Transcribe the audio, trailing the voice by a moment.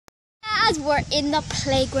guys, we're in the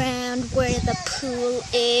playground where the pool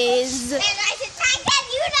is. And I should try that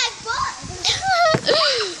you like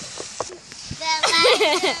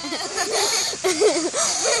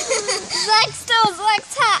Zach stole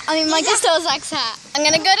Zach's hat. I mean, Micah stole Zach's hat. I'm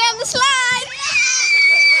gonna go down the slide.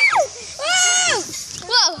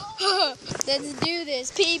 Whoa! Let's do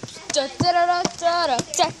this, peeps. Da, da, da, da, da, da,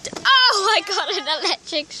 da. Oh, I got an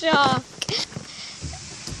electric shock.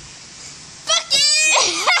 Fuck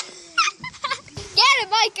it! Get it,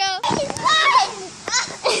 Michael.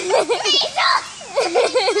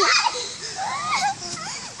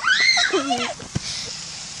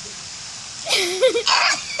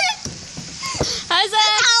 How's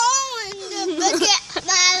that?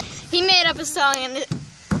 He made up a song and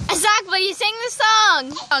Zach, will you sing the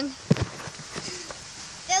song?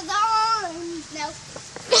 No.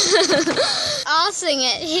 I'll sing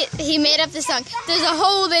it. He made up the song. There's a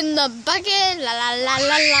hole in the bucket. La la la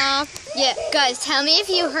la la. Yeah, guys, tell me if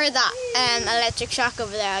you heard that electric shock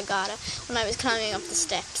over there. I got it when I was climbing up the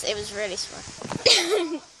steps. It was really smart.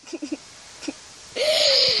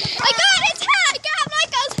 I got his hat. I got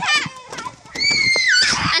Michael's hat.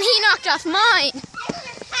 And he knocked off mine.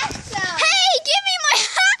 Hey, give me my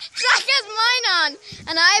hat. Zach has mine on.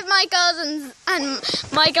 And I have Michael's and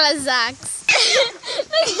Michael has Zach's.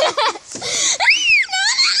 Look at that.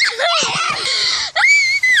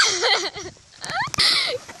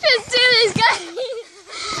 Just do this, guys.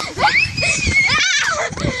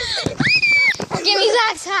 Give me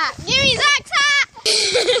Zach's hat. Give me Zach's hat. Give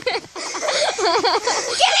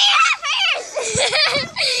me that first.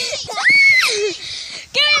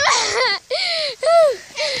 Give me that.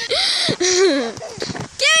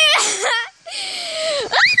 Give me that.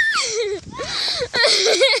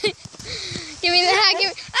 Give me the hat. Give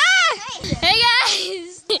me. Ah! Hey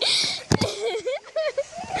guys.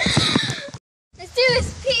 Let's do this,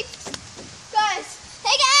 peeps. Guys.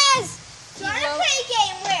 Hey guys. Do you want to play a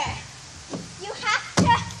game where you have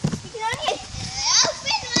to, you can only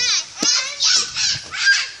open one.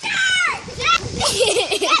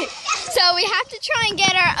 So we have to try and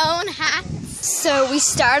get our own hats. So we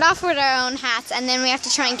start off with our own hats, and then we have to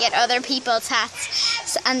try and get other people's hats.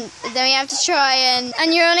 And then we have to try and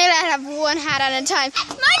you're only allowed to have one hat at a time.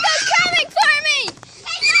 Michael's coming for me!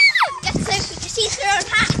 That's Sophie, just eat her own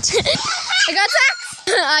hat. I got Zach's.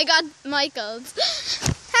 I got Michael's.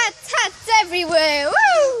 Hats everywhere. Woo!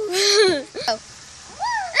 Oh.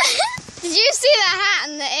 Did you see that hat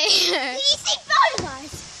in the air? Did you see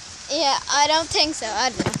butterflies? Yeah, I don't think so. I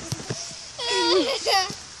don't know.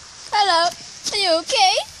 Hello. Are you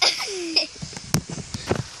okay?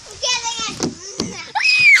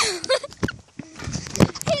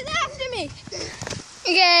 He's after me.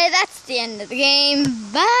 Okay, that's the end of the game.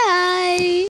 Bye.